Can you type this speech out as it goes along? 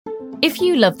If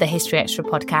you love the History Extra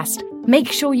podcast,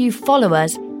 make sure you follow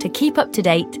us to keep up to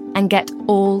date and get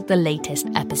all the latest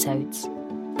episodes.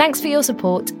 Thanks for your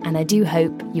support, and I do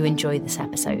hope you enjoy this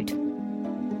episode.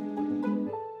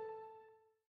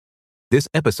 This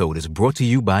episode is brought to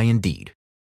you by Indeed.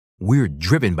 We're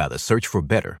driven by the search for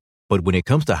better, but when it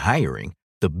comes to hiring,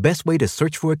 the best way to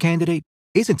search for a candidate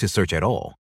isn't to search at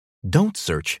all. Don't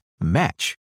search,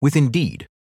 match with Indeed.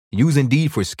 Use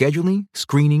Indeed for scheduling,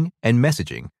 screening, and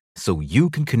messaging so you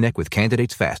can connect with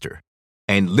candidates faster.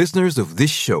 And listeners of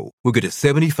this show will get a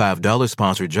 $75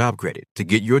 sponsored job credit to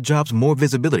get your jobs more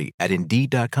visibility at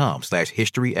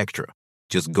Indeed.com/historyextra.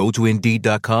 Just go to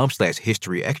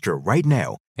Indeed.com/historyextra right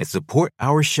now and support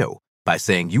our show by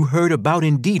saying you heard about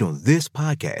Indeed on this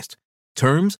podcast.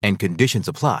 Terms and conditions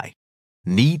apply.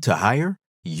 Need to hire?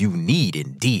 You need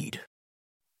Indeed.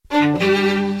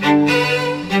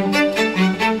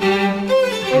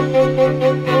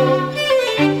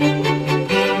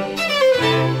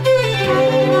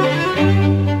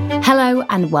 Hello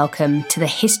and welcome to the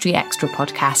History Extra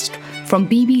podcast from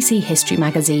BBC History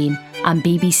Magazine and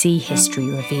BBC History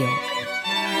Revealed.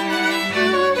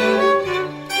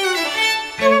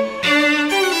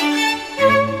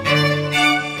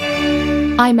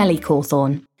 I'm Ellie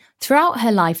Cawthorne. Throughout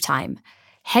her lifetime,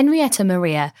 Henrietta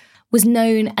Maria was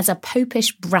known as a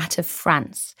popish brat of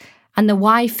France and the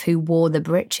wife who wore the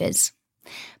breeches.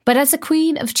 But as the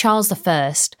Queen of Charles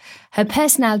I, her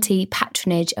personality,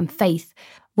 patronage and faith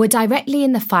were directly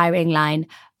in the firing line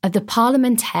of the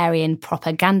parliamentarian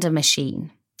propaganda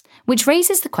machine, which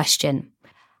raises the question,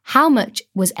 how much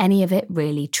was any of it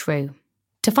really true?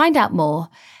 To find out more,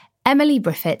 Emily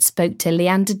Briffett spoke to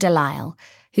Leander Delisle,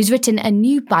 who's written a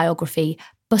new biography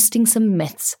busting some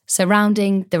myths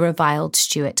surrounding the reviled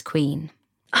Stuart Queen.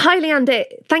 Hi, Leander.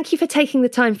 Thank you for taking the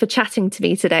time for chatting to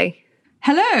me today.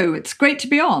 Hello, it's great to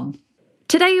be on.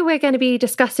 Today we're going to be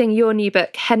discussing your new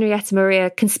book, Henrietta Maria,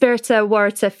 Conspirator,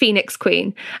 Warrior, Phoenix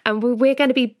Queen, and we're going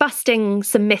to be busting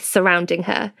some myths surrounding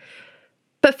her.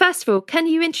 But first of all, can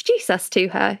you introduce us to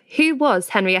her? Who was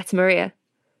Henrietta Maria?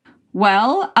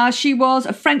 Well, she was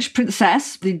a French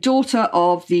princess, the daughter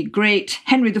of the great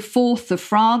Henry IV of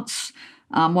France,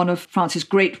 one of France's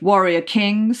great warrior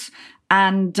kings,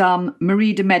 and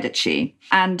Marie de Medici.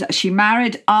 And she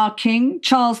married our king,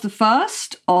 Charles I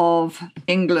of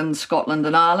England, Scotland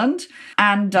and Ireland.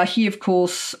 And he, of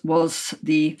course, was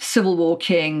the Civil War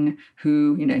king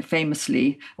who,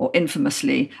 famously or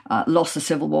infamously lost the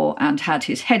Civil War and had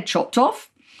his head chopped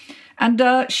off. And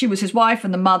she was his wife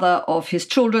and the mother of his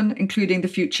children, including the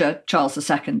future Charles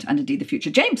II and indeed the future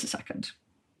James II.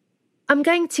 I'm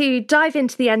going to dive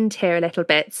into the end here a little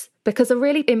bit, because a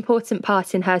really important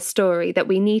part in her story that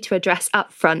we need to address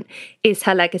up front is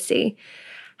her legacy.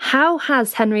 How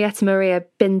has Henrietta Maria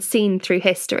been seen through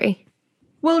history?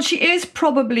 Well, she is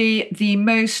probably the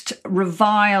most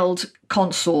reviled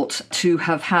consort to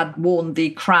have had worn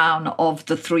the crown of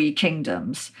the three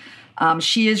kingdoms.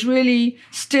 She is really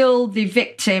still the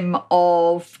victim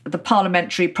of the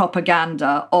parliamentary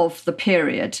propaganda of the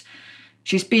period.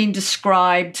 She's been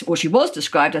described, or she was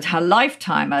described at her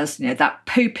lifetime as, that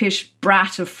popish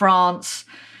brat of France,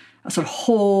 a sort of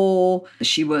whore.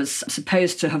 She was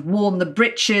supposed to have worn the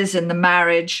breeches in the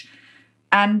marriage.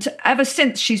 And ever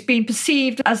since, she's been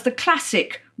perceived as the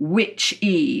classic witch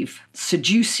Eve,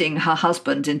 seducing her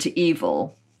husband into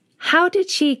evil. How did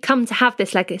she come to have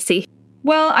this legacy?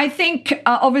 Well, I think,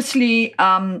 obviously,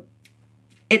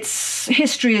 its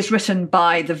history is written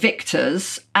by the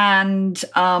victors, and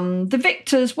the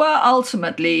victors were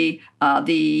ultimately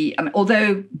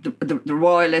although the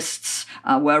royalists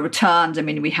were returned.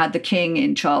 We had the king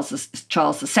in Charles II,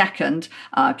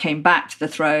 came back to the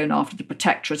throne after the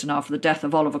Protectorate and after the death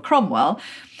of Oliver Cromwell.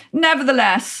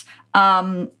 Nevertheless,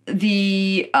 what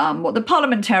the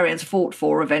parliamentarians fought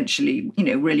for eventually,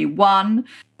 really won.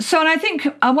 So, and I think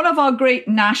one of our great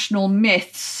national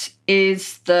myths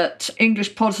is that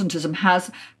English Protestantism has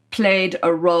played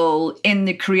a role in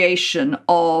the creation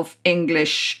of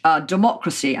English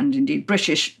democracy and indeed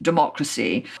British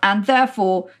democracy. And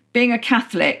therefore, being a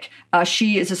Catholic,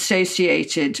 she is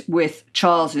associated with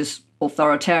Charles's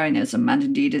authoritarianism and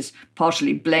indeed is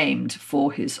partially blamed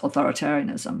for his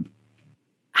authoritarianism.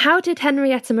 How did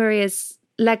Henrietta Maria's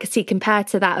legacy compare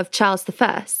to that of Charles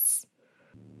I?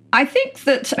 I think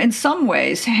that in some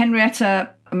ways,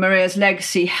 Henrietta Maria's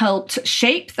legacy helped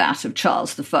shape that of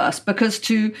Charles I, because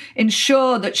to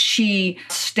ensure that she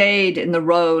stayed in the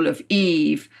role of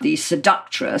Eve, the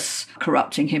seductress,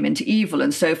 corrupting him into evil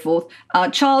and so forth,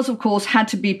 Charles, of course, had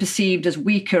to be perceived as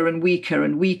weaker and weaker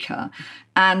and weaker.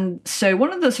 And so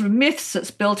one of the sort of myths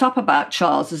that's built up about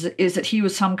Charles is that he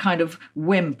was some kind of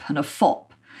wimp and a fop.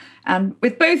 And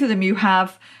with both of them, you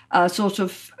have sort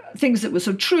of things that were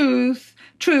sort of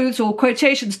truths or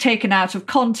quotations taken out of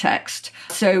context.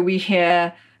 So we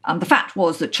hear the fact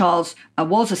was that Charles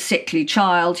was a sickly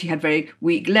child. He had very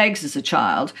weak legs as a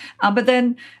child. But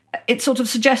then it sort of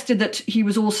suggested that he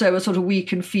was also a sort of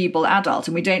weak and feeble adult.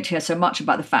 And we don't hear so much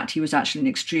about the fact he was actually an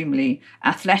extremely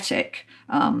athletic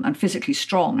and physically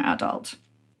strong adult.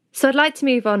 So I'd like to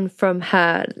move on from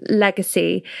her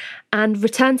legacy and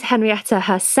return to Henrietta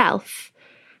herself.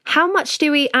 How much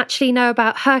do we actually know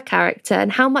about her character,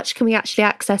 and how much can we actually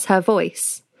access her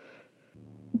voice?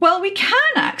 Well, we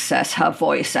can access her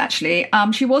voice, actually.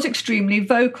 She was extremely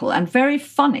vocal and very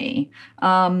funny,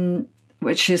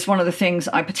 which is one of the things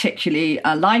I particularly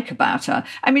like about her.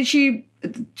 I mean,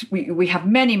 we have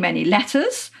many, many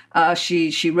letters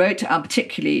she wrote,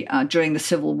 particularly during the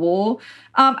Civil War.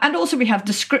 And also we have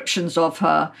descriptions of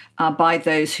her by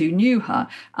those who knew her.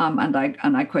 And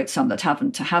I quote some that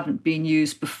haven't been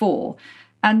used before.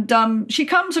 And she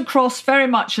comes across very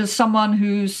much as someone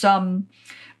who's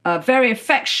very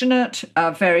affectionate,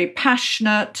 very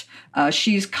passionate.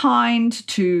 She's kind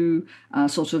to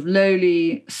sort of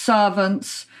lowly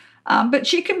servants. But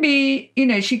she can be,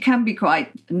 she can be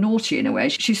quite naughty in a way.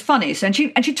 She's funny. So,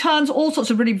 and she turns all sorts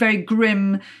of really very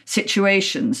grim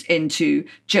situations into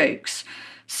jokes.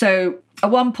 So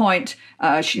at one point,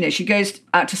 she goes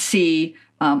out to sea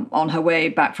on her way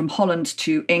back from Holland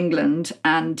to England,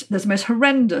 and there's the most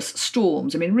horrendous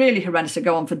storms. I mean, really horrendous. They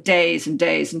go on for days and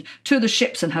days, and two of the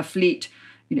ships in her fleet,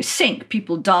 sink.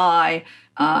 People die,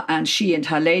 and she and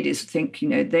her ladies think,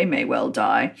 they may well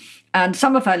die. And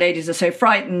some of her ladies are so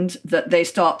frightened that they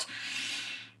start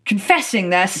confessing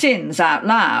their sins out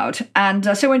loud.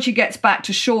 And so when she gets back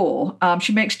to shore,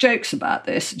 she makes jokes about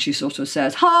this. And she sort of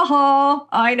says, ha ha,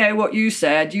 I know what you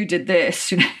said. You did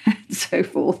this, and so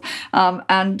forth.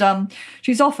 And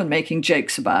she's often making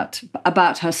jokes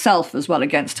about herself as well,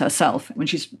 against herself, when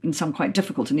she's in some quite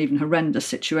difficult and even horrendous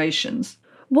situations.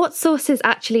 What sources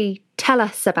actually tell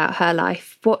us about her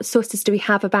life? What sources do we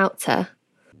have about her?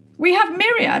 We have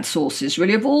myriad sources,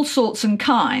 really, of all sorts and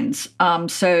kinds.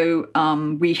 So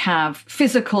we have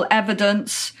physical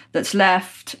evidence that's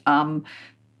left, of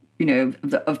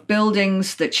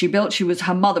buildings that she built.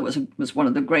 Her mother was one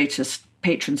of the greatest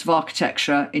patrons of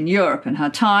architecture in Europe in her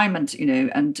time,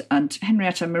 and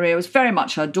Henrietta Maria was very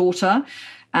much her daughter,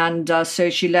 and so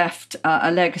she left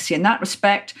a legacy in that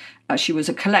respect. She was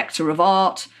a collector of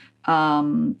art,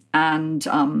 and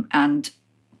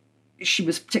she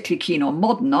was particularly keen on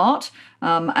modern art.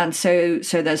 And so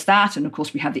there's that. And of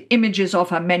course, we have the images of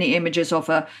her,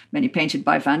 many painted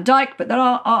by Van Dyck, but there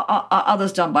are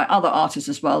others done by other artists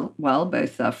as well,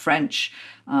 both French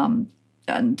and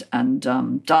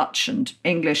Dutch and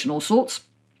English and all sorts.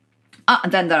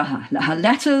 And then there are her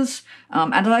letters,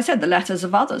 and as I said, the letters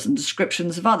of others and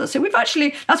descriptions of others. So that's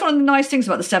one of the nice things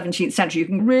about the 17th century. You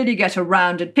can really get a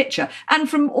rounded picture, and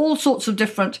from all sorts of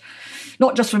different,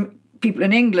 not just from people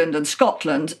in England and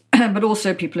Scotland, but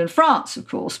also people in France, of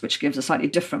course, which gives a slightly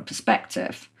different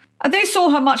perspective. They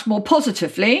saw her much more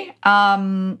positively.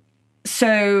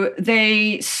 So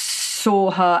they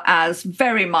saw her as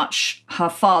very much her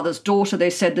father's daughter.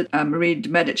 They said that Marie de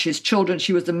Medici's children,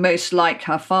 she was the most like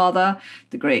her father,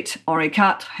 the great Henri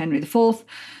IV, Henry IV,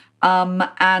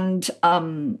 and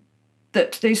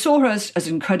that they saw her as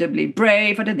incredibly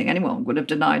brave. I don't think anyone would have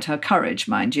denied her courage,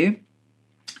 mind you.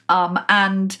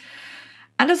 And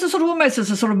as almost as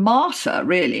a sort of martyr,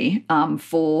 really,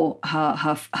 for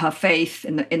her faith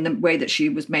in the way that she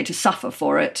was made to suffer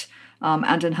for it,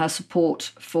 and in her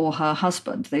support for her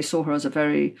husband. They saw her as a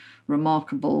very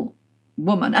remarkable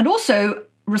woman, and also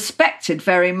respected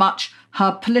very much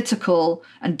her political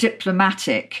and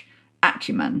diplomatic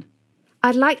acumen.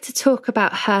 I'd like to talk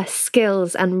about her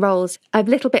skills and roles a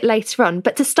little bit later on,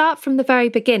 but to start from the very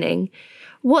beginning,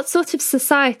 what sort of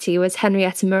society was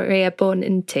Henrietta Maria born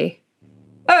into?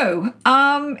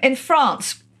 In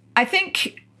France, I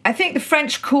think the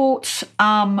French court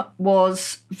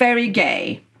was very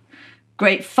gay,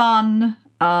 great fun,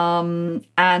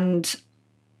 and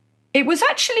it was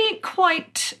actually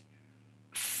quite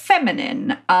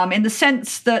feminine in the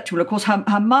sense that, well, of course,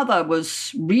 her mother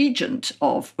was regent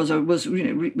of France,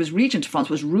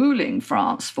 was ruling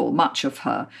France for much of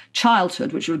her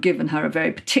childhood, which would have given her a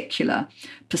very particular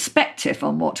perspective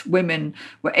on what women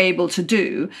were able to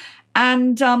do.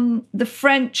 And the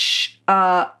French,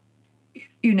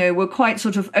 were quite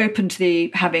sort of open to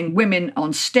having women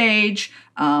on stage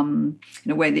in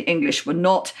a way the English were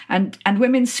not, and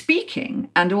women speaking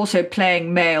and also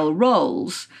playing male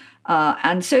roles.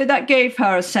 And so that gave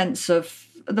her a sense of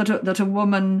that a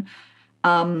woman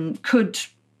could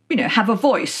have a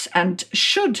voice and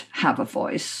should have a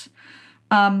voice.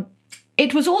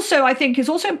 It was also, I think, it's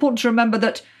also important to remember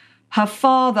that her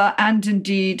father and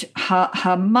indeed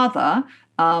her mother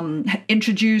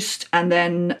introduced and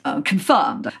then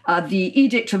confirmed the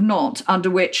Edict of Nantes, under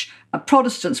which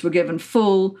Protestants were given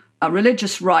full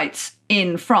religious rights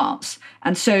in France.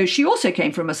 And so she also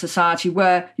came from a society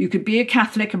where you could be a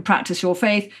Catholic and practice your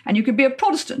faith, and you could be a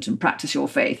Protestant and practice your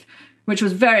faith, which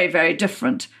was very, very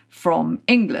different from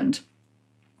England.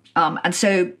 And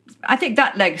so I think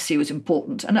that legacy was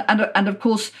important. And of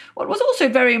course, what was also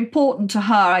very important to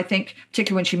her, I think,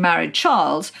 particularly when she married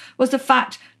Charles, was the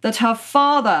fact that her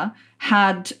father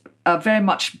had very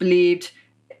much believed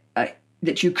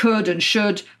that you could and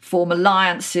should form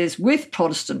alliances with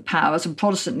Protestant powers and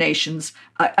Protestant nations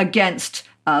against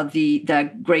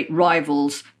their great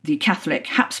rivals, the Catholic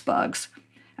Habsburgs.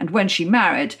 And when she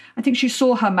married, I think she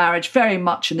saw her marriage very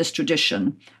much in this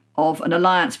tradition of an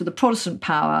alliance with a Protestant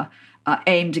power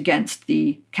aimed against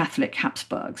the Catholic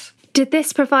Habsburgs. Did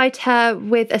this provide her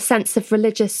with a sense of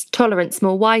religious tolerance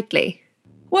more widely?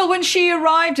 Well, when she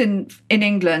arrived in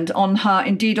England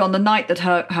indeed on the night that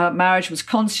her marriage was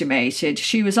consummated,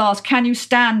 she was asked, "Can you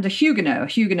stand a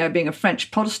Huguenot being a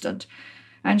French Protestant?"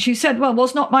 And she said, "Well,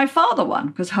 was not my father one?"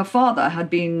 Because her father had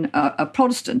been a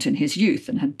Protestant in his youth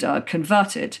and had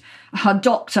converted. Her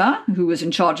doctor, who was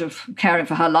in charge of caring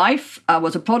for her life,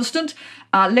 was a Protestant.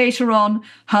 Later on,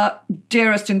 her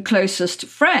dearest and closest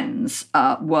friends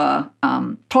were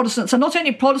Protestants. And not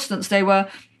only Protestants, they were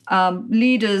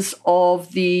leaders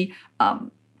of the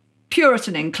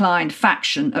Puritan-inclined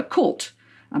faction at court,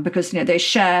 because they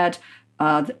shared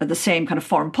the same kind of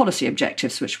foreign policy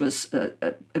objectives, which was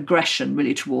aggression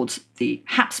really towards the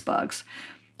Habsburgs.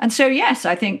 And so, yes,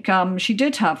 I think she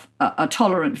did have a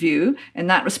tolerant view in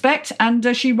that respect,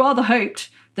 and she rather hoped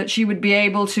that she would be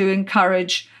able to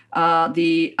encourage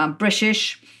the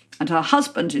British and her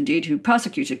husband, indeed, who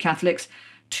persecuted Catholics,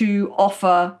 to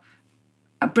offer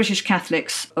British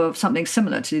Catholics of something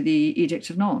similar to the Edict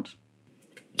of Nantes.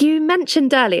 You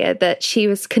mentioned earlier that she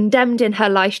was condemned in her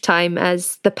lifetime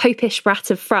as the popish brat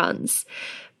of France.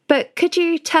 But could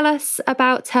you tell us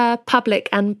about her public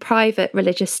and private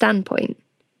religious standpoint?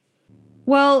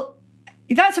 Well,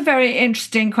 that's a very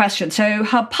interesting question. So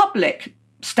her public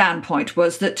standpoint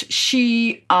was that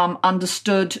she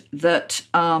understood that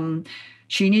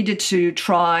she needed to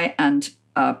try and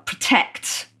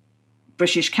protect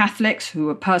British Catholics who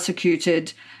were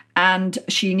persecuted, and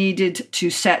she needed to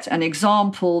set an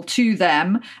example to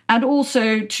them and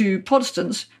also to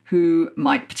Protestants who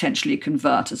might potentially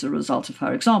convert as a result of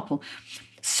her example.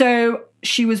 So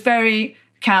she was very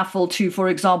careful to, for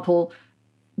example,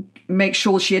 make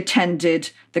sure she attended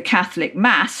the Catholic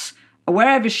Mass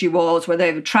wherever she was, whether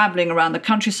they were travelling around the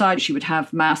countryside. She would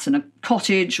have Mass in a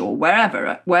cottage or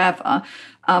wherever,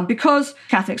 because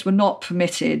Catholics were not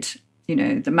permitted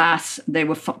the Mass. They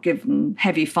were given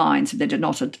heavy fines if they did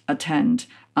not attend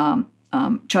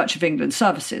Church of England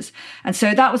services. And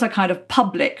so that was a kind of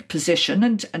public position.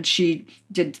 And she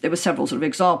did, there were several sort of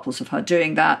examples of her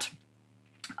doing that.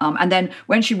 And then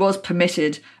when she was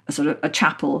permitted, a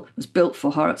chapel was built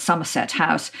for her at Somerset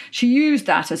House. She used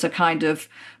that as a kind of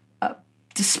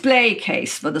display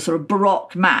case for the sort of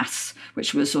Baroque Mass,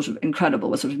 which was sort of incredible,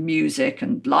 with sort of music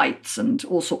and lights and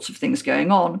all sorts of things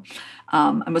going on,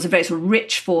 and was a very sort of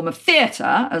rich form of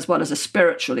theatre as well as a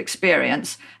spiritual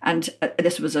experience. And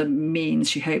this was a means,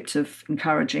 she hoped, of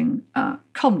encouraging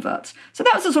converts. So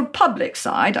that was the sort of public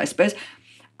side, I suppose.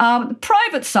 The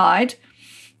private side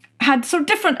had sort of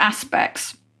different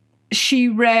aspects. She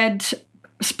read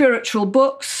spiritual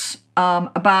books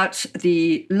about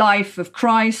the life of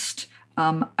Christ,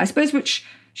 I suppose, which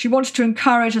she wanted to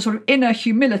encourage a sort of inner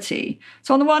humility.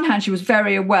 So on the one hand, she was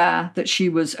very aware that she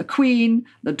was a queen,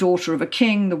 the daughter of a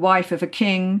king, the wife of a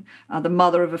king, the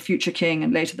mother of a future king,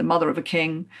 and later the mother of a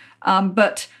king,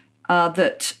 but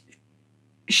that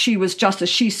she was, just as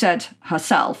she said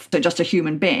herself, so just a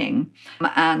human being.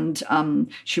 And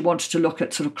she wanted to look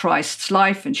at sort of Christ's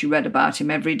life, and she read about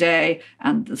him every day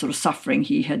and the sort of suffering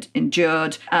he had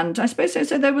endured. And I suppose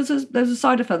so there was a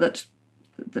side of her that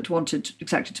wanted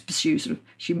exactly to pursue sort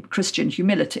of Christian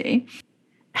humility.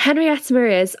 Henrietta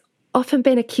Maria has often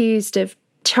been accused of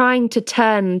trying to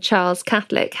turn Charles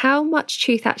Catholic. How much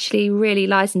truth actually really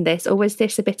lies in this, or was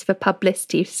this a bit of a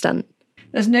publicity stunt?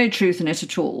 There's no truth in it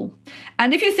at all.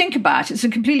 And if you think about it, it's a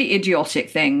completely idiotic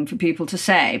thing for people to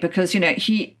say, because,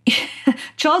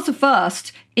 Charles I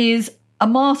is a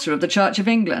martyr of the Church of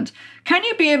England. Can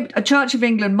you be a Church of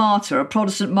England martyr, a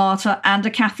Protestant martyr, and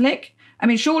a Catholic? I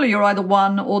mean, surely you're either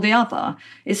one or the other.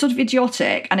 It's sort of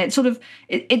idiotic, and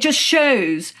it just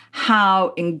shows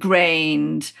how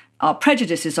ingrained our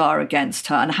prejudices are against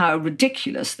her and how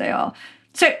ridiculous they are.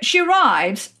 So she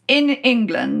arrives in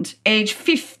England, age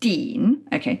 15.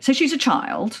 Okay, so she's a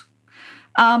child.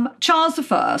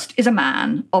 Charles I is a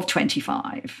man of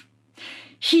 25.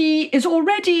 He is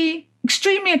already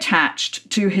extremely attached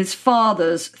to his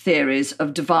father's theories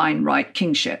of divine right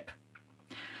kingship.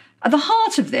 At the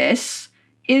heart of this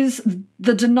is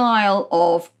the denial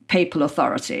of papal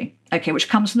authority, okay, which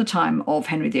comes from the time of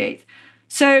Henry VIII.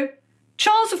 So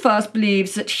Charles I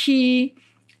believes that he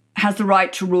has the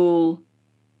right to rule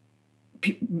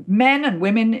men and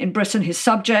women in Britain, his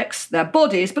subjects, their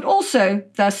bodies, but also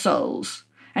their souls.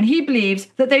 And he believes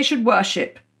that they should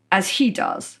worship as he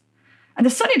does. And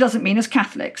this certainly doesn't mean as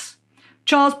Catholics.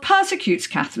 Charles persecutes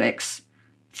Catholics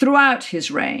throughout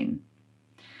his reign.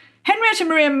 Henrietta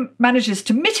Maria manages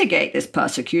to mitigate this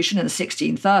persecution in the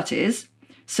 1630s,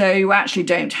 so you actually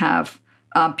don't have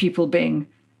people being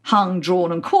hung,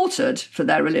 drawn and quartered for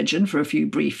their religion for a few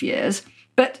brief years.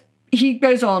 But he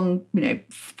goes on,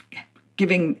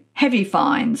 giving heavy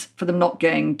fines for them not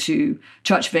going to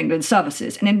Church of England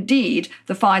services. And indeed,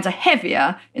 the fines are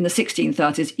heavier in the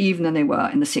 1630s even than they were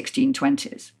in the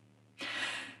 1620s.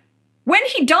 When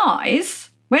he dies,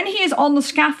 when he is on the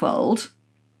scaffold,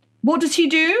 what does he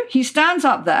do? He stands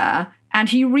up there and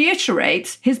he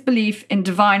reiterates his belief in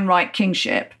divine right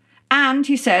kingship. And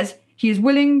he says he is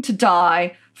willing to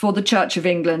die for the Church of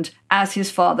England as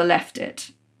his father left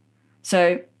it.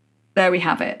 So there we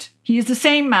have it. He is the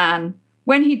same man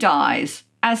when he dies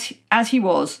as he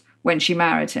was when she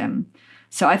married him.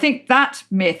 So I think that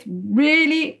myth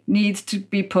really needs to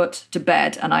be put to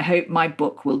bed, and I hope my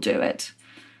book will do it.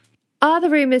 Are the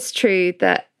rumours true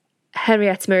that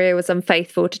Henrietta Maria was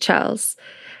unfaithful to Charles?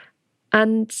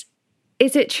 And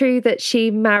is it true that she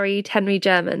married Henry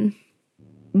Jermyn?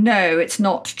 No, it's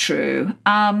not true.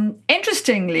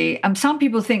 Interestingly, some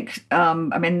people think,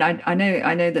 I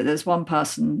know that there's one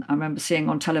person I remember seeing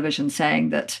on television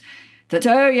saying that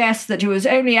it was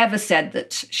only ever said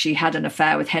that she had an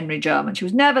affair with Henry Jermyn. She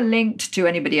was never linked to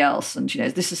anybody else. And,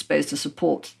 this is supposed to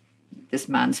support this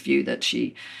man's view that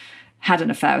she had an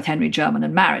affair with Henry Jermyn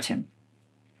and married him.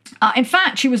 In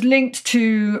fact, she was linked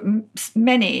to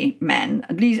many men.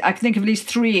 At least I can think of at least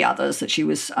 3 others that she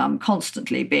was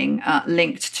constantly being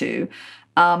linked to.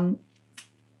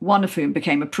 One of whom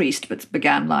became a priest, but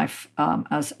began life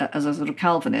as a sort of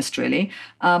Calvinist, really.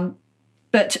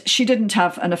 But she didn't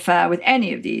have an affair with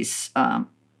any of these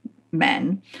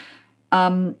men.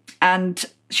 And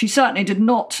she certainly did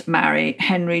not marry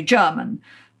Henry Jermyn.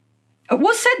 It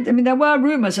was said, there were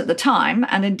rumours at the time,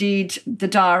 and indeed the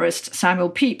diarist Samuel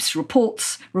Pepys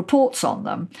reports on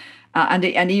them, and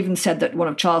even said that one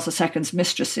of Charles II's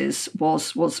mistresses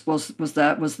was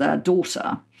their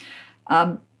daughter.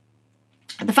 The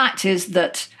fact is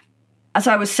that, as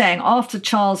I was saying, after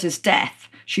Charles's death,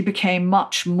 she became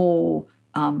much more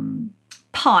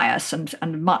pious and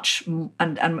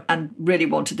really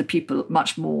wanted the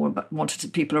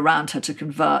people around her to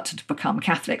convert and to become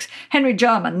Catholics. Henry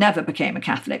Jermyn never became a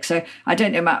Catholic, so I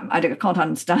can't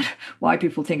understand why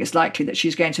people think it's likely that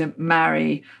she's going to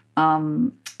marry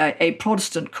a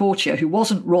Protestant courtier who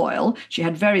wasn't royal. She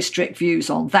had very strict views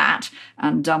on that,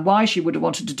 and why she would have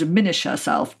wanted to diminish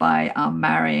herself by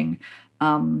marrying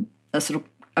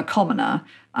a commoner.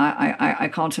 I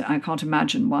can't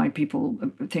imagine why people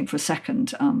think for a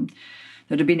second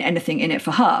there'd have been anything in it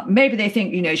for her. Maybe they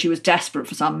think, she was desperate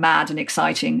for some mad and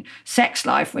exciting sex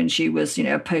life when she was,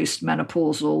 a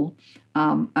post-menopausal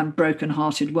and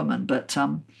broken-hearted woman. But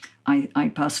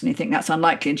I personally think that's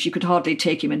unlikely, and she could hardly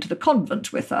take him into the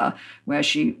convent with her, where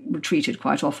she retreated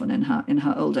quite often in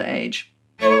her older age.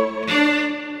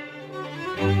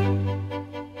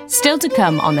 Still to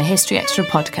come on the History Extra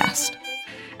podcast.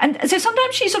 And so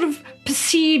sometimes she's sort of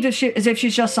perceived as if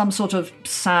she's just some sort of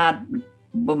sad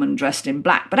woman dressed in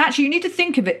black. But actually, you need to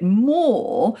think of it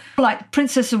more like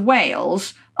Princess of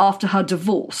Wales after her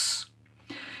divorce.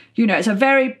 It's a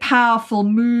very powerful,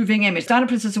 moving image. Diana,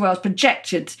 Princess of Wales,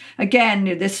 projected, again,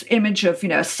 this image of,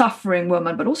 a suffering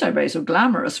woman, but also a very sort of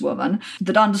glamorous woman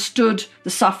that understood the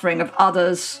suffering of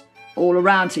others all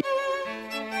around her.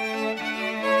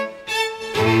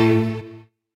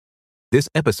 This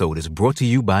episode is brought to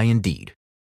you by Indeed.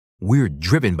 We're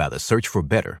driven by the search for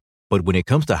better, but when it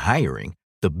comes to hiring,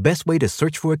 the best way to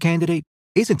search for a candidate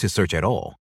isn't to search at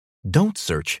all. Don't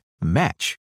search,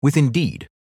 match with Indeed.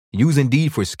 Use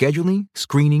Indeed for scheduling,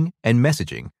 screening, and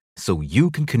messaging so you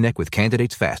can connect with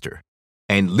candidates faster.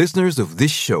 And listeners of this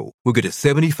show will get a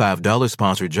 $75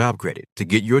 sponsored job credit to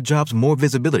get your jobs more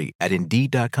visibility at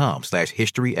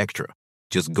Indeed.com/History Extra.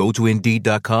 Just go to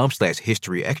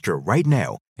Indeed.com/History Extra right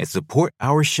now and support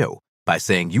our show by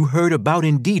saying you heard about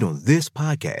Indeed on this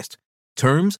podcast.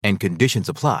 Terms and conditions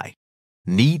apply.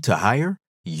 Need to hire?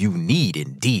 You need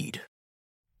Indeed.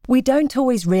 We don't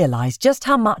always realise just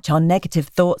how much our negative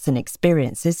thoughts and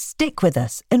experiences stick with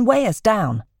us and weigh us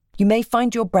down. You may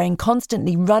find your brain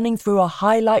constantly running through a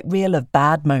highlight reel of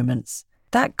bad moments.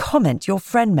 That comment your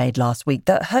friend made last week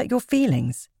that hurt your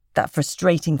feelings. That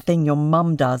frustrating thing your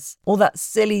mum does. Or that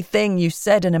silly thing you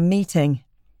said in a meeting.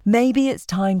 Maybe it's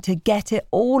time to get it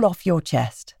all off your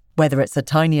chest. Whether it's a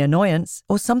tiny annoyance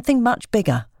or something much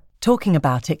bigger, talking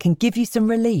about it can give you some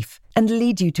relief and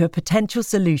lead you to a potential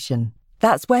solution.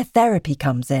 That's where therapy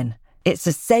comes in. It's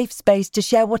a safe space to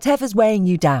share whatever's weighing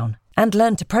you down and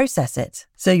learn to process it,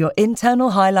 so your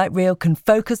internal highlight reel can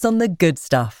focus on the good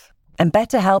stuff. And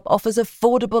BetterHelp offers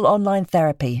affordable online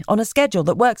therapy on a schedule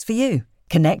that works for you.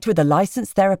 Connect with a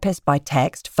licensed therapist by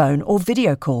text, phone, or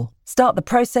video call. Start the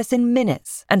process in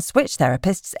minutes and switch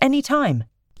therapists anytime.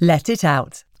 Let it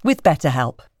out with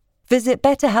BetterHelp. Visit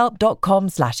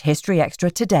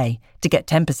betterhelp.com/historyextra today to get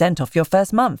 10% off your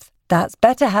first month. That's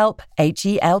BetterHelp,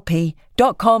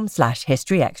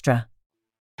 HELP.com/historyextra.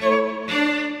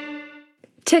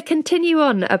 To continue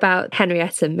on about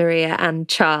Henrietta Maria and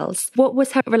Charles, what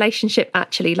was her relationship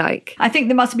actually like? I think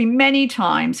there must have been many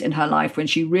times in her life when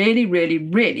she really, really,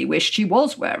 really wished she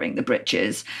was wearing the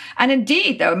breeches. And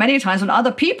indeed, there were many times when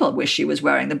other people wished she was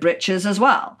wearing the breeches as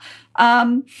well.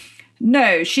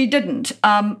 No, she didn't.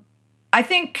 I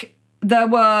think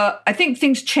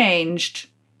things changed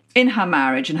in her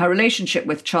marriage and her relationship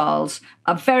with Charles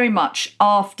very much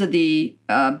after the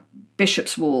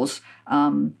Bishops' Wars.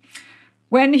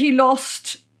 When he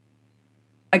lost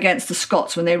against the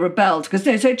Scots, when they rebelled, because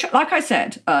like I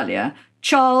said earlier,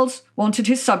 Charles wanted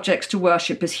his subjects to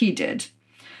worship as he did.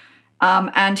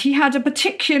 And he had a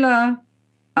particular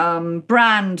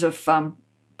brand of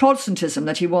Protestantism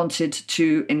that he wanted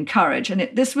to encourage. And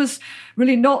this was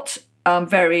really not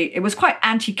it was quite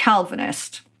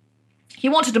anti-Calvinist. He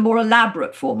wanted a more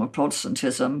elaborate form of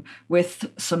Protestantism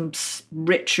with some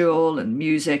ritual and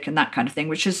music and that kind of thing,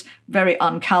 which is very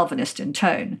un-Calvinist in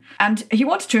tone. And he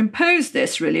wanted to impose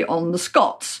this really on the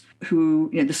Scots,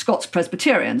 the Scots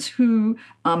Presbyterians, who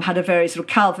had a very sort of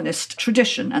Calvinist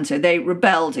tradition. And so they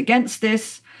rebelled against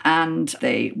this and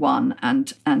they won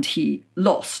and he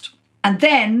lost. And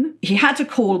then he had to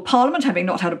call Parliament, having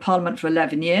not had a Parliament for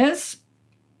 11 years,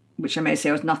 which I may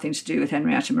say was nothing to do with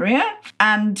Henrietta Maria.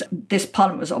 And this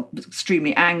Parliament was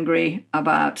extremely angry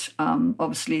about,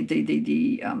 obviously,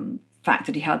 the fact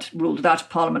that he had ruled without a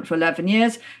Parliament for 11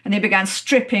 years. And they began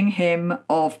stripping him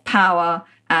of power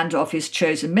and of his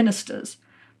chosen ministers.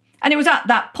 And it was at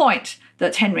that point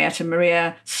that Henrietta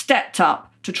Maria stepped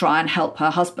up to try and help her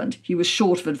husband. He was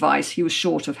short of advice. He was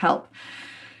short of help.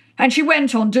 And she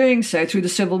went on doing so through the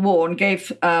Civil War and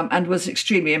and was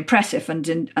extremely impressive. And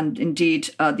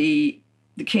indeed, the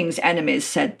king's enemies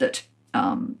said that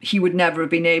he would never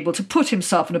have been able to put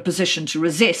himself in a position to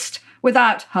resist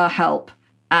without her help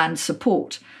and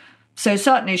support. So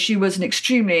certainly she was an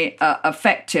extremely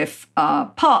effective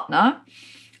partner,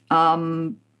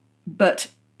 but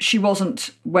she wasn't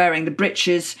wearing the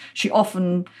breeches. She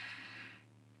often...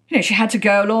 she had to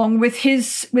go along with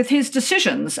his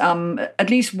decisions, at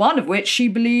least one of which she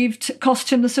believed cost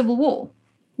him the Civil War.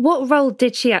 What role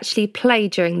did she actually play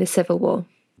during the Civil War?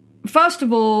 First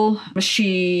of all,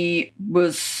 she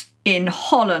was in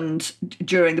Holland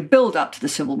during the build-up to the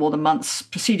Civil War, the months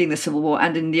preceding the Civil War,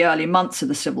 and in the early months of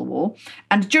the Civil War.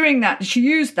 And during that, she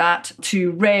used that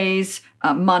to raise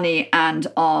money and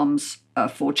arms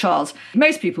for Charles.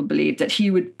 Most people believed that he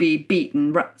would be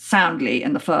beaten soundly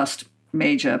in the first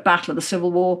major battle of the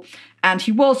Civil War, and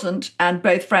he wasn't, and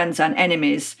both friends and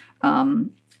enemies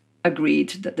agreed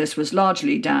that this was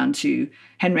largely down to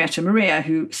Henrietta Maria,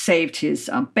 who saved his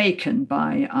bacon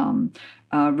by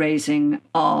raising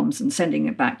arms and sending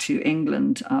it back to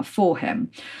England for him.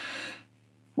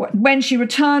 When she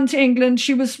returned to England,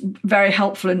 she was very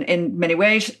helpful in many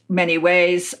ways.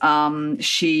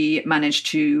 She managed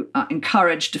to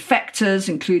encourage defectors,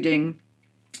 including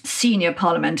senior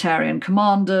parliamentarian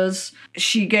commanders.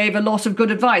 She gave a lot of good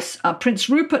advice. Prince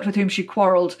Rupert, with whom she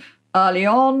quarrelled early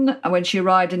on when she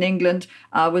arrived in England,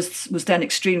 was then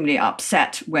extremely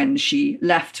upset when she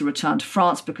left to return to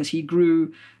France, because he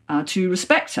grew to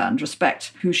respect her and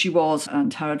respect who she was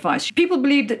and her advice. People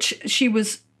believed that she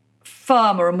was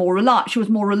firmer and she was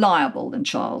more reliable than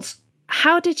Charles.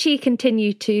 How did she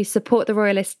continue to support the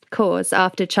royalist cause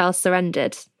after Charles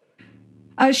surrendered?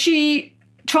 She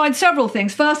tried several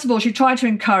things. First of all, she tried to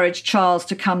encourage Charles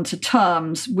to come to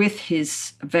terms with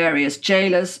his various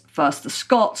jailers, first the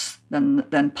Scots,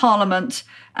 then Parliament,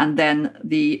 and then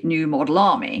the New Model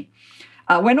Army.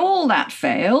 When all that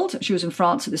failed, she was in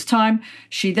France at this time,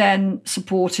 she then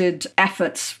supported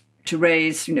efforts to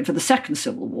raise, for the Second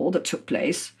Civil War that took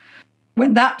place.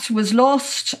 When that was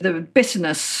lost, the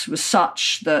bitterness was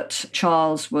such that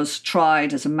Charles was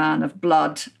tried as a man of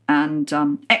blood and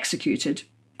executed,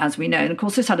 as we know. And of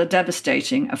course, this had a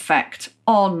devastating effect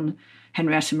on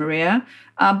Henrietta Maria.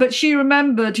 But she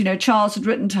remembered, Charles had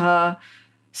written to her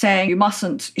saying you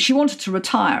mustn't, she wanted to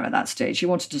retire at that stage. She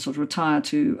wanted to sort of retire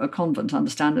to a convent,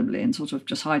 understandably, and sort of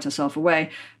just hide herself away.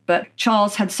 But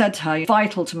Charles had said to her, you're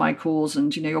vital to my cause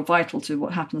and, you're vital to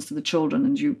what happens to the children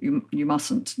and you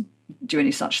mustn't do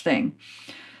any such thing,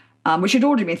 which he'd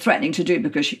already been threatening to do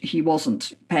because he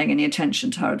wasn't paying any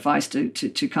attention to her advice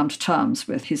to come to terms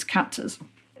with his captors.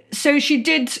 So she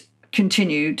did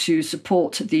continue to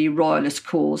support the royalist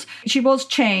cause. She was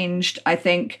changed, I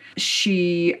think.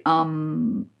 She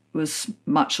was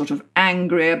much sort of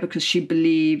angrier because she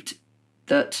believed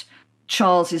that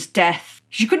Charles's death,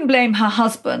 she couldn't blame her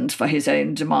husband for his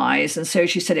own demise, and so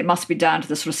she said it must be down to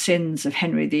the sort of sins of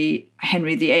Henry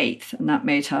VIII, and that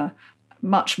made her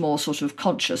much more sort of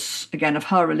conscious, again, of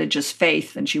her religious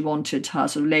faith, and she wanted her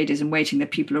sort of ladies-in-waiting, the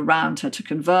people around her, to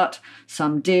convert.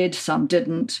 Some did, some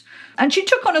didn't. And she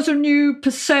took on a sort of new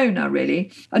persona,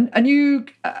 really. A new,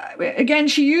 again,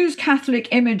 she used Catholic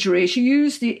imagery. She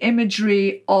used the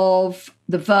imagery of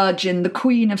the Virgin, the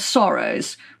Queen of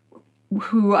Sorrows,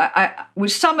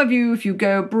 which some of you, if you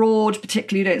go abroad,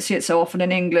 particularly you don't see it so often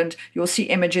in England, you'll see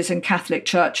images in Catholic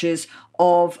churches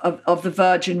of the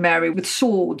Virgin Mary with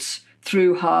swords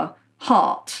through her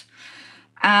heart.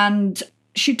 And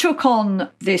she took on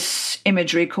this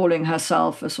imagery, calling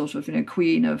herself a sort of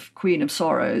Queen of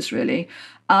Sorrows, really,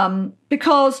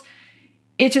 because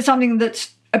it is something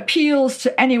that appeals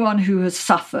to anyone who has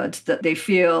suffered, that they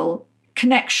feel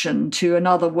connection to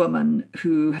another woman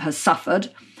who has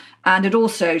suffered. And it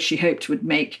also, she hoped, would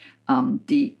make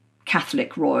the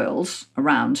Catholic royals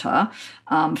around her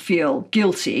feel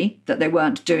guilty that they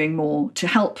weren't doing more to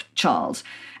help Charles.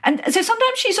 And so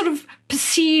sometimes she's sort of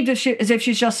perceived as if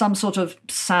she's just some sort of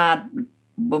sad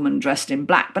woman dressed in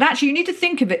black. But actually, you need to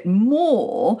think of it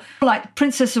more like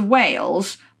Princess of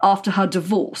Wales after her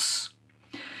divorce.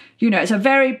 It's a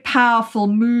very powerful,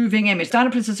 moving image.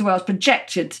 Diana, Princess of Wales,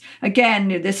 projected, again,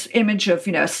 this image of,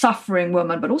 a suffering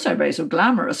woman, but also a very sort of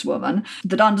glamorous woman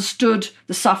that understood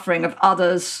the suffering of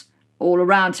others all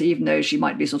around her, even though she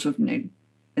might be sort of,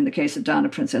 in the case of Diana,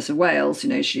 Princess of Wales,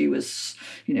 she was,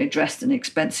 dressed in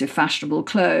expensive, fashionable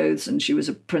clothes, and she was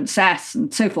a princess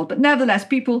and so forth. But nevertheless,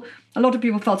 a lot of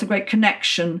people felt a great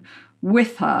connection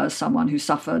with her as someone who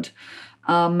suffered.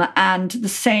 And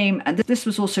this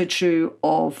was also true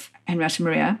of Henrietta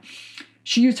Maria.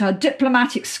 She used her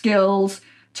diplomatic skills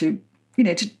to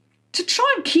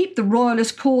try and keep the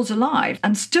royalist cause alive,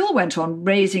 and still went on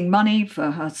raising money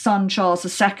for her son, Charles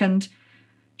II.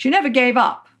 She never gave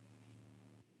up.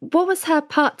 What was her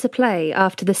part to play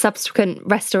after the subsequent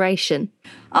restoration?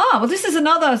 Well, this is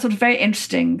another sort of very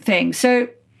interesting thing. So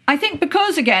I think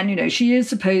because, again, she is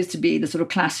supposed to be the sort of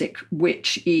classic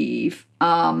witch Eve.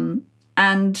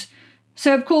 And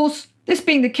so, of course, this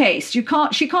being the case, she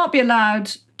can't be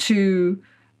allowed to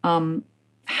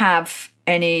have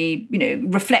any,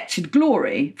 reflected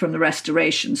glory from the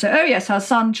restoration. So, yes, her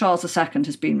son, Charles II,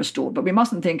 has been restored, but we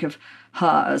mustn't think of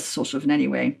her as sort of in any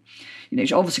way,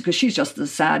 obviously, because she's just the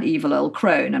sad, evil old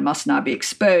crone and must now be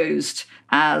exposed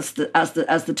as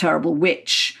the terrible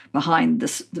witch behind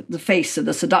the face of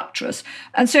the seductress.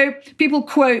 And so people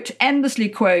endlessly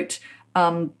quote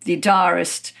the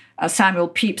diarist Samuel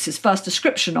Pepys's first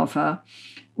description of her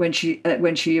when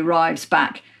she arrives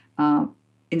back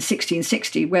in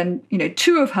 1660, when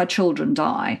two of her children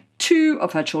die.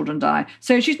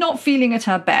 So she's not feeling at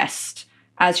her best,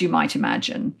 as you might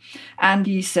imagine. And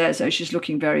he says, she's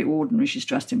looking very ordinary. She's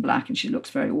dressed in black and she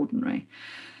looks very ordinary.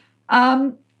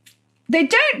 They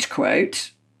don't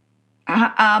quote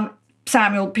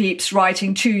Samuel Pepys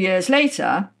writing 2 years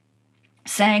later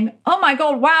saying, oh my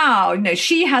God, wow,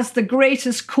 she has the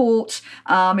greatest court.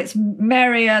 It's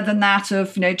merrier than that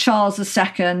of, Charles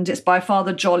II. It's by far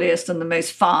the jolliest and the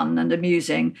most fun and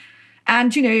amusing.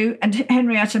 And, and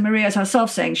Henrietta Maria is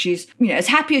herself saying she's, as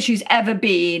happy as she's ever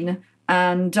been.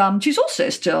 And she's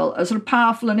also still a sort of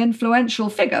powerful and influential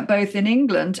figure, both in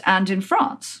England and in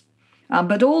France.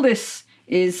 But all this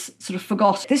is sort of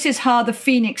forgotten. This is her, the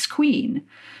Phoenix Queen.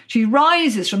 She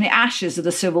rises from the ashes of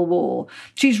the Civil War.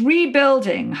 She's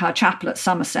rebuilding her chapel at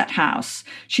Somerset House.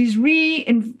 She's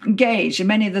re-engaged in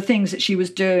many of the things that she was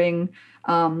doing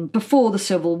before the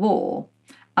Civil War.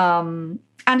 And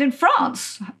in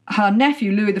France, her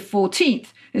nephew, Louis XIV,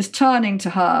 is turning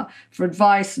to her for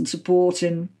advice and support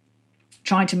in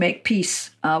trying to make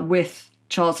peace with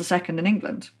Charles II in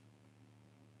England.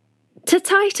 To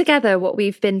tie together what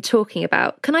we've been talking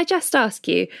about, can I just ask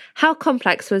you, how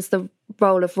complex was the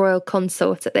role of royal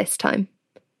consort at this time?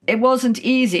 It wasn't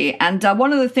easy. And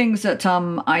one of the things that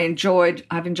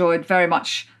I've enjoyed very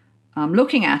much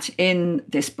looking at in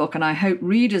this book, and I hope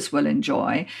readers will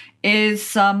enjoy,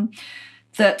 is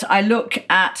that I look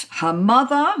at her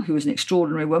mother, who was an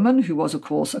extraordinary woman, who was, of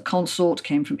course, a consort,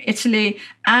 came from Italy,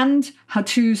 and her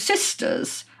two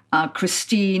sisters,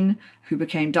 Christine, who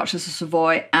became Duchess of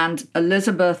Savoy, and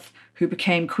Elizabeth, who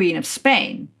became Queen of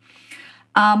Spain.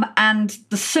 And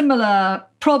the similar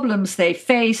problems they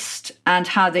faced and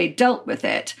how they dealt with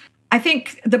it. I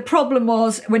think the problem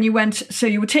was when you went, so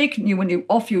you were taken, you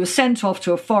were sent off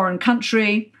to a foreign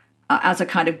country as a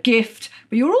kind of gift,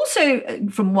 but you were also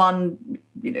from one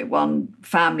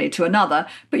family to another,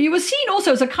 but you were seen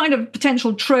also as a kind of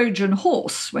potential Trojan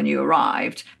horse when you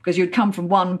arrived, because you'd come from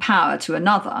one power to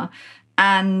another.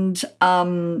 And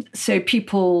so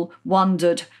people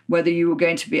wondered whether you were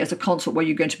going to be, as a consort, were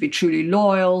you going to be truly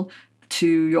loyal to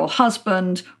your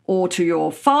husband or to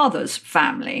your father's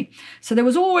family. So there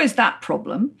was always that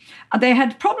problem. They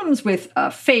had problems with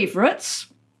favourites.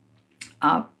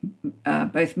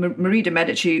 Both Marie de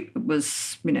Medici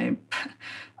was,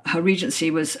 her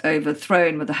regency was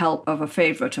overthrown with the help of a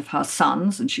favourite of her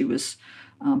sons, and she was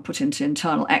put into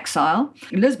internal exile.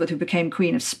 Elizabeth, who became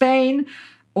Queen of Spain,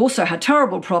 also had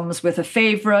terrible problems with a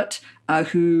favourite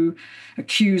who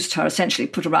accused her, essentially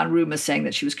put around rumours saying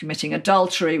that she was committing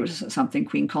adultery, which is something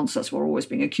queen consorts were always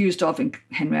being accused of, and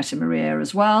Henrietta Maria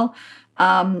as well,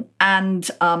 and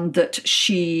that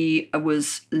she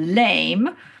was lame.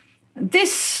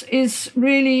 This is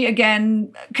really,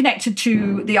 again, connected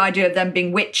to the idea of them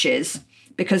being witches,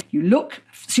 because you look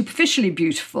superficially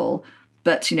beautiful,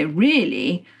 but,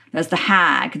 really, there's the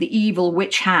hag, the evil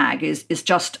witch hag is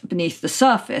just beneath the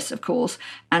surface, of course.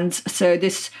 And so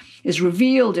this is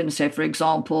revealed in, say, for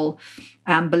example,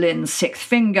 Anne Boleyn's sixth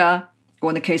finger, or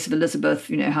in the case of Elizabeth,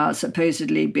 her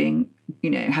supposedly being,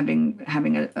 having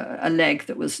a leg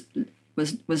that was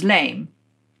lame.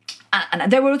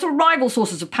 And there were sort of rival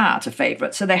sources of power to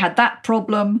favourites. So they had that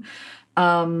problem.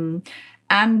 And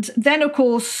then, of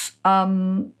course,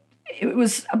 it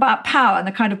was about power and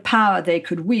the kind of power they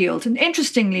could wield. And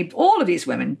interestingly, all of these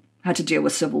women had to deal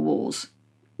with civil wars,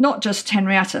 not just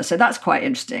Henrietta. So that's quite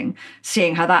interesting,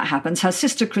 seeing how that happens. Her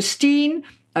sister Christine,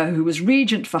 who was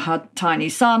regent for her tiny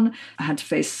son, had to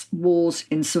face wars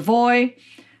in Savoy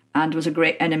and was a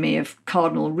great enemy of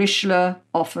Cardinal Richelieu,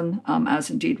 often, as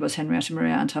indeed was Henrietta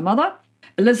Maria and her mother.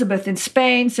 Elizabeth in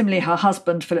Spain, similarly her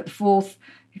husband, Philip IV,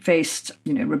 faced,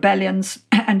 rebellions,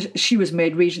 and she was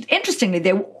made regent. Interestingly,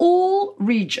 they were all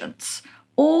regents.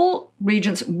 All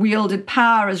regents wielded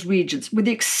power as regents, with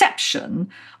the exception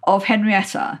of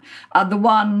Henrietta, the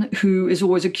one who is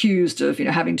always accused of,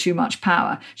 having too much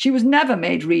power. She was never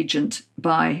made regent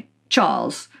by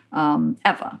Charles,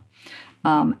 ever,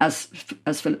 as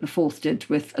Philip IV did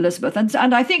with Elizabeth.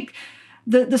 And I think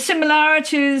the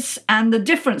similarities and the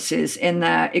differences in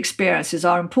their experiences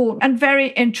are important and very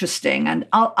interesting and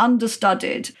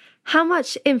understudied. How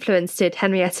much influence did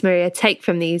Henrietta Maria take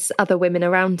from these other women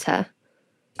around her?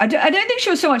 I don't think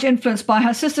she was so much influenced by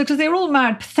her sister, because they were all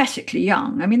married pathetically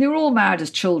young. I mean, they were all married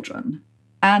as children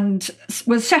and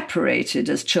were separated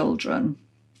as children.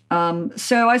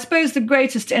 So I suppose the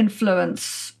greatest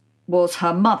influence was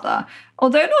her mother,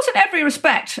 although not in every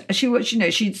respect. So,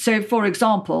 for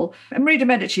example, Marie de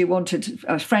Medici wanted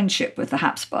a friendship with the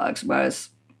Habsburgs, whereas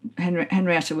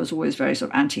Henrietta was always very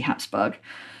sort of anti-Habsburg.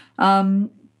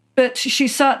 But she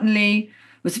certainly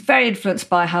was very influenced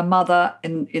by her mother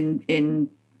as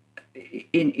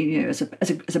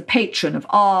a patron of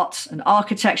art and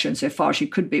architecture, and so far as she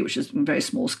could be, which is a very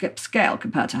small scale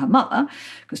compared to her mother,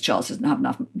 because Charles didn't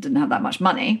have that much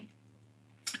money.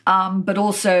 But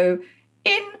also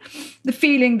in the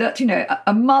feeling that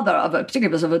a mother of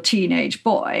particularly of a teenage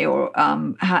boy, or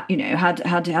had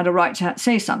a right to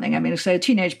say something. I mean, so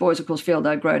teenage boys, of course, feel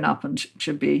they're grown up and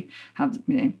should get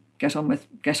on with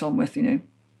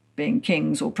being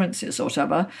kings or princes or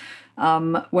whatever.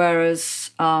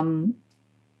 Whereas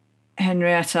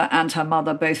Henrietta and her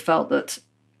mother both felt that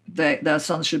their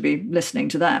sons should be listening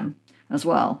to them as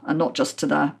well, and not just to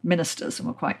their ministers, and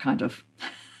were quite kind of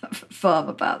firm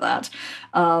about that.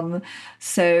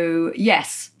 So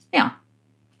yes, yeah.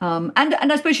 And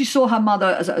I suppose she saw her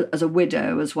mother as a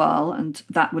widow as well, and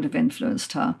that would have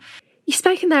influenced her. You've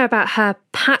spoken there about her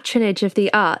patronage of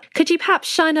the art. Could you perhaps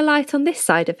shine a light on this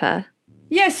side of her?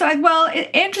 Yes,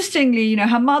 interestingly,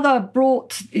 her mother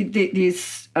brought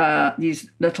these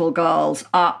little girls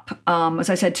up, as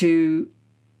I said,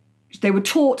 they were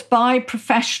taught by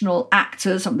professional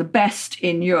actors, some of the best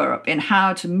in Europe, in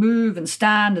how to move and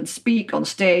stand and speak on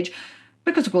stage,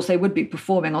 because, of course, they would be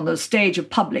performing on the stage of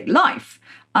public life.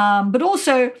 But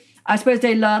also, I suppose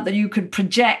they learned that you could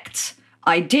project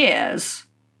ideas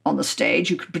on the stage,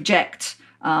 you could project...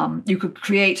 you could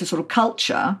create a sort of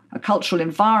culture, a cultural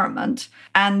environment,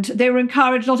 and they were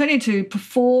encouraged not only to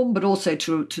perform but also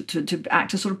to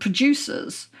act as sort of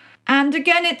producers. And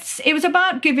again, it was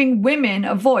about giving women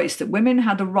a voice, that women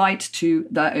had the right to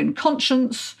their own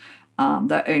conscience,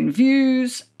 their own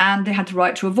views, and they had the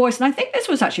right to a voice. And I think this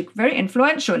was actually very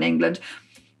influential in England.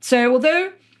 So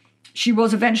although she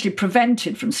was eventually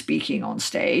prevented from speaking on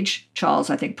stage, Charles,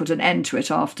 I think, put an end to it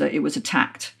after it was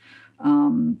attacked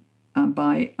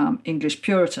by English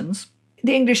Puritans.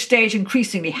 The English stage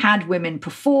increasingly had women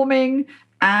performing,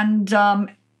 and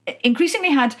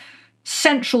increasingly had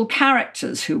central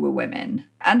characters who were women.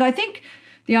 And I think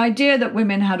the idea that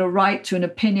women had a right to an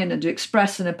opinion and to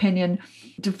express an opinion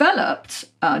developed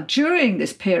during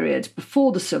this period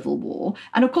before the Civil War.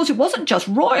 And of course, it wasn't just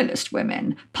royalist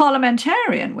women,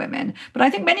 parliamentarian women, but I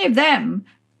think many of them,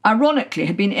 ironically,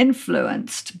 had been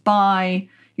influenced by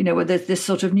with this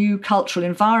sort of new cultural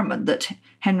environment that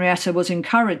Henrietta was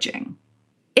encouraging.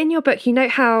 In your book, you note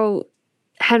how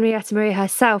Henrietta Maria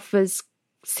herself was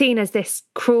seen as this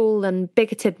cruel and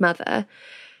bigoted mother.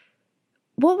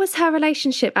 What was her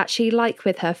relationship actually like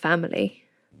with her family?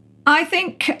 I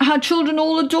think her children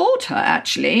all adored her,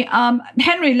 actually.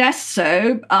 Henry less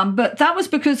so, but that was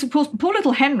because, of course, poor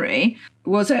little Henry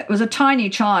was a tiny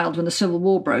child when the Civil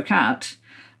War broke out,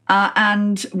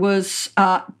 and was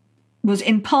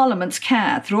in Parliament's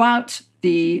care throughout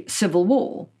the Civil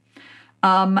War.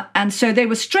 And so they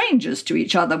were strangers to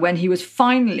each other when he was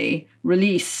finally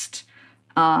released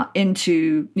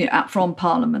from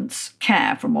Parliament's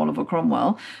care, from Oliver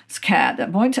Cromwell's care at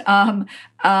that point, and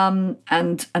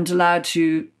allowed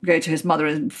to go to his mother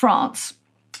in France.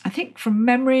 I think from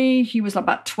memory, he was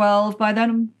about 12 by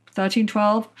then, 13,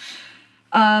 12.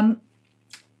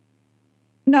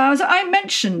 Now, as I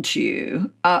mentioned to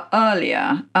you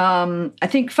earlier, I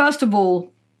think, first of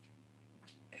all,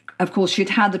 of course, she'd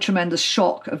had the tremendous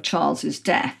shock of Charles's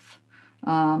death.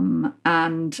 So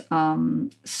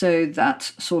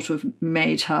that sort of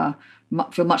made her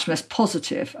feel much less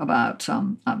positive about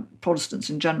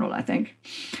Protestants in general, I think.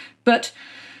 But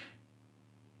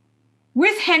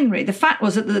with Henry, the fact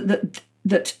was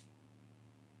that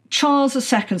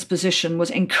Charles II's position was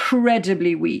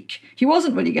incredibly weak. He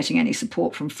wasn't really getting any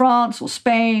support from France or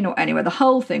Spain or anywhere. The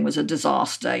whole thing was a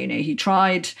disaster. He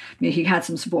tried, he had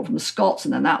some support from the Scots,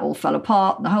 and then that all fell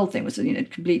apart. And the whole thing was a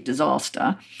complete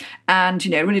disaster. And,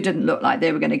 it really didn't look like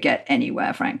they were going to get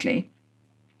anywhere, frankly.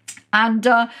 And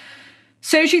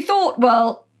so she thought,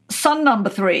 well, son number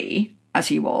 3, as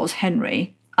he was,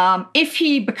 Henry, if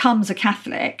he becomes a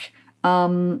Catholic,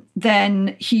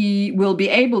 then he will be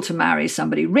able to marry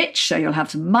somebody rich, so he'll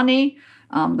have some money.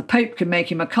 The Pope can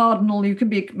make him a cardinal. You can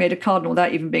be made a cardinal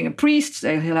without even being a priest,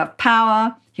 so he'll have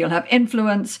power, he'll have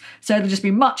influence, so it'll just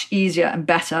be much easier and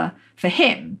better for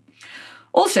him.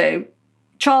 Also,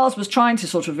 Charles was trying to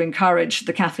sort of encourage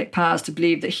the Catholic powers to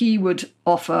believe that he would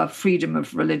offer freedom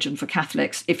of religion for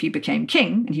Catholics if he became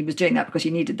king, and he was doing that because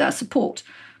he needed their support.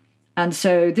 And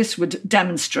so this would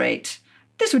demonstrate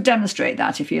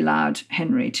that if he allowed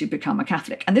Henry to become a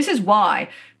Catholic. And this is why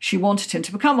she wanted him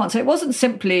to become one. So it wasn't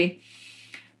simply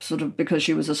sort of because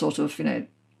she was a sort of,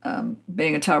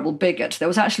 being a terrible bigot. There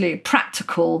was actually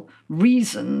practical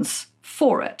reasons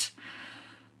for it.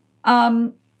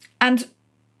 And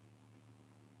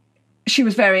she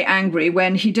was very angry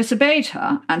when he disobeyed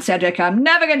her and said, okay, I'm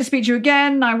never going to speak to you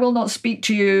again. I will not speak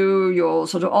to you. You're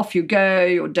sort of off you go.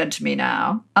 You're dead to me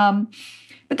now.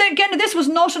 But then again, this was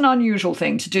not an unusual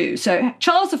thing to do. So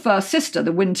Charles I's sister,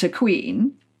 the Winter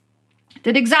Queen,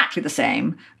 did exactly the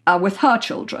same with her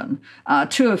children,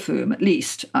 2 of whom, at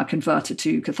least, converted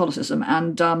to Catholicism.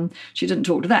 And she didn't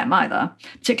talk to them either,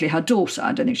 particularly her daughter,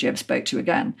 I don't think she ever spoke to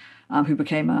again, who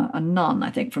became a nun, I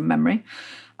think, from memory.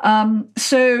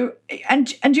 The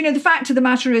fact of the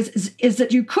matter is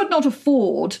that you could not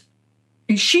afford...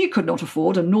 She could not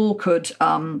afford, and nor could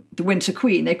the Winter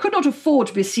Queen, they could not afford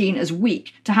to be seen as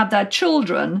weak, to have their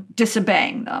children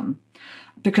disobeying them.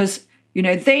 Because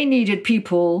They needed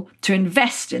people to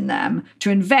invest in them, to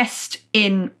invest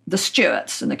in the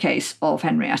Stuarts in the case of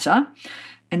Henrietta,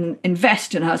 and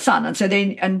invest in her son. And so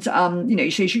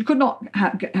she could not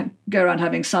go around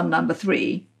having son number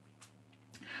 3,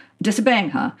 disobeying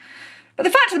her. But the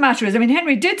fact of the matter is,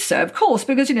 Henry did so, of course,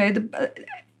 because,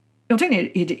 not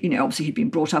only, obviously he'd been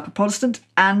brought up a Protestant,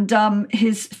 and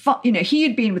he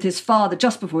had been with his father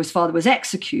just before his father was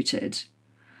executed.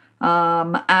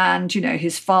 And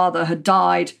his father had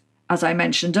died, as I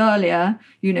mentioned earlier,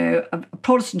 a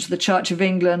Protestant to the Church of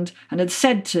England, and had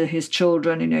said to his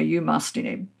children, you must,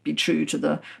 be true to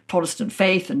the Protestant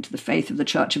faith and to the faith of the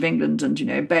Church of England, and,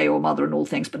 obey your mother in all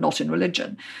things, but not in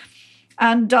religion.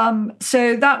 And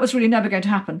so that was really never going to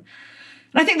happen.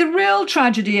 And I think the real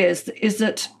tragedy is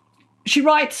that she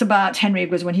writes about Henry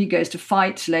when he goes to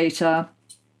fight later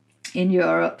in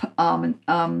Europe,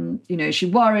 she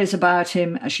worries about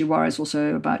him, as she worries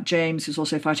also about James, who's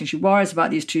also fighting. She worries about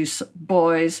these 2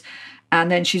 boys. And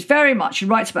then she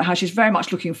writes about how she's very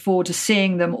much looking forward to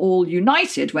seeing them all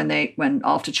united when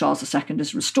after Charles II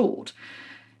is restored.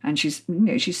 And she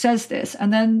says this,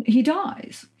 and then he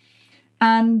dies.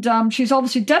 And she's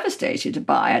obviously devastated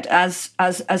by it,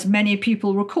 as many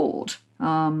people record.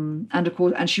 And of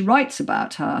course, and she writes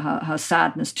about her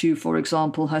sadness to, for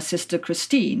example, her sister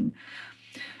Christine.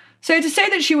 So to say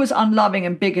that she was unloving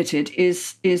and bigoted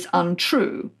is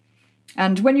untrue.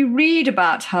 And when you read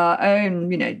about her own,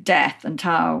 death and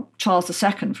how Charles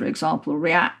II, for example,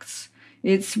 reacts,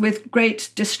 it's with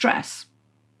great distress.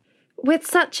 With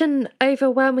such an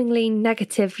overwhelmingly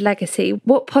negative legacy,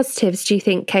 what positives do you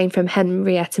think came from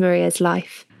Henrietta Maria's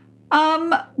life?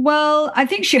 Well, I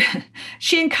think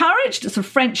she encouraged a sort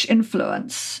of French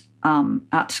influence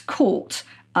at court,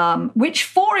 which,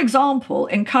 for example,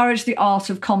 encouraged the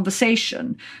art of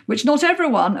conversation, which not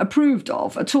everyone approved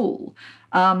of at all.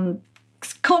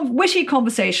 Witty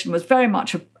conversation was very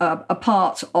much a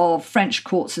part of French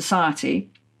court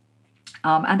society.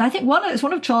 And I think it's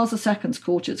one of Charles II's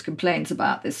courtiers complains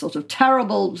about this sort of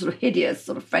terrible, sort of hideous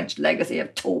sort of French legacy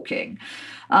of talking.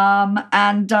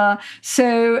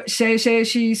 So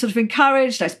she sort of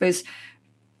encouraged, I suppose,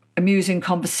 amusing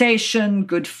conversation,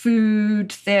 good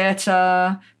food,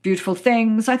 theatre, beautiful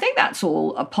things. I think that's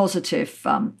all a positive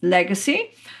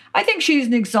legacy. I think she's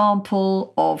an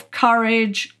example of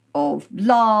courage, of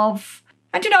love.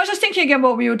 And, I was just thinking again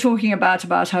what we were talking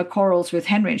about her quarrels with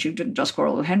Henry. And she didn't just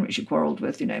quarrel with Henry, she quarrelled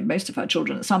with, most of her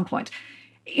children at some point.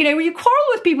 When you quarrel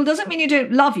with people doesn't mean you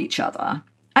don't love each other.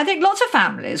 I think lots of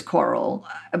families quarrel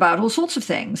about all sorts of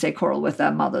things. They quarrel with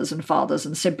their mothers and fathers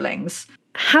and siblings.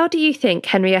 How do you think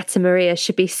Henrietta Maria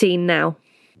should be seen now?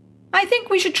 I think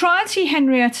we should try and see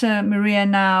Henrietta Maria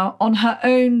now on her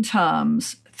own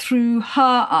terms, through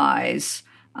her eyes,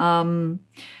 and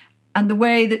the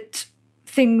way that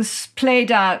things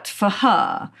played out for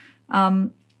her.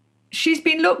 She's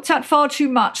been looked at far too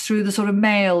much through the sort of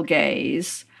male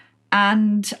gaze,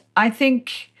 and I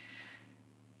think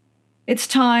it's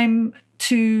time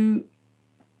to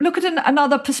look at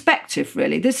another perspective,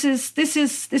 really. This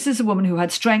is a woman who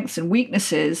had strengths and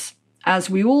weaknesses, as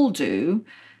we all do,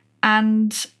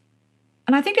 and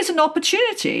I think it's an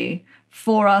opportunity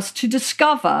for us to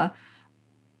discover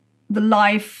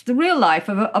the real life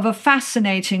of a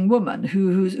fascinating woman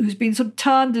who's been sort of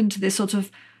turned into this sort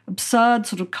of absurd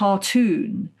sort of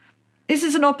cartoon. This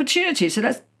is an opportunity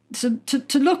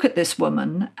to look at this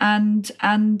woman and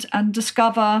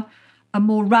discover a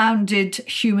more rounded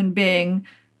human being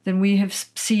than we have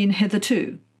seen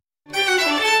hitherto.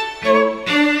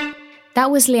 That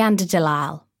was Leanda de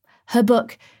Lisle. Her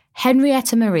book,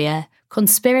 Henrietta Maria,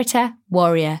 Conspirator,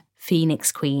 Warrior,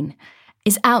 Phoenix Queen,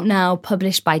 is out now,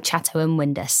 published by Chatto &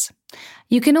 Windus.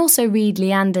 You can also read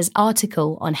Leanda's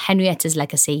article on Henrietta's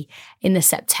legacy in the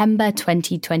September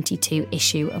 2022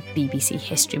 issue of BBC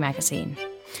History magazine.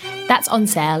 That's on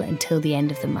sale until the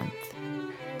end of the month.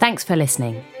 Thanks for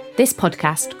listening. This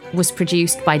podcast was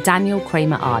produced by Daniel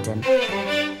Kramer Arden.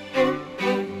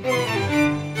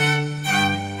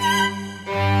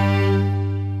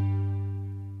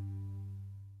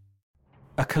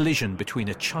 A collision between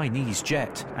a Chinese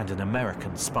jet and an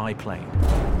American spy plane.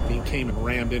 He came and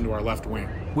rammed into our left wing.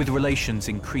 With relations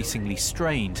increasingly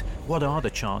strained, what are the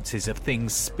chances of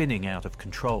things spinning out of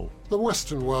control? The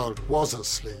Western world was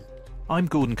asleep. I'm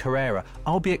Gordon Carrera.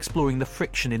 I'll be exploring the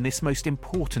friction in this most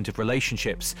important of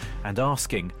relationships and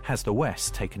asking, has the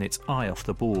West taken its eye off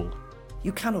the ball?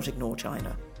 You cannot ignore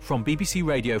China. From BBC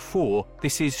Radio 4,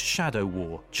 this is Shadow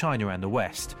War, China and the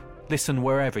West. Listen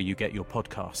wherever you get your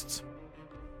podcasts.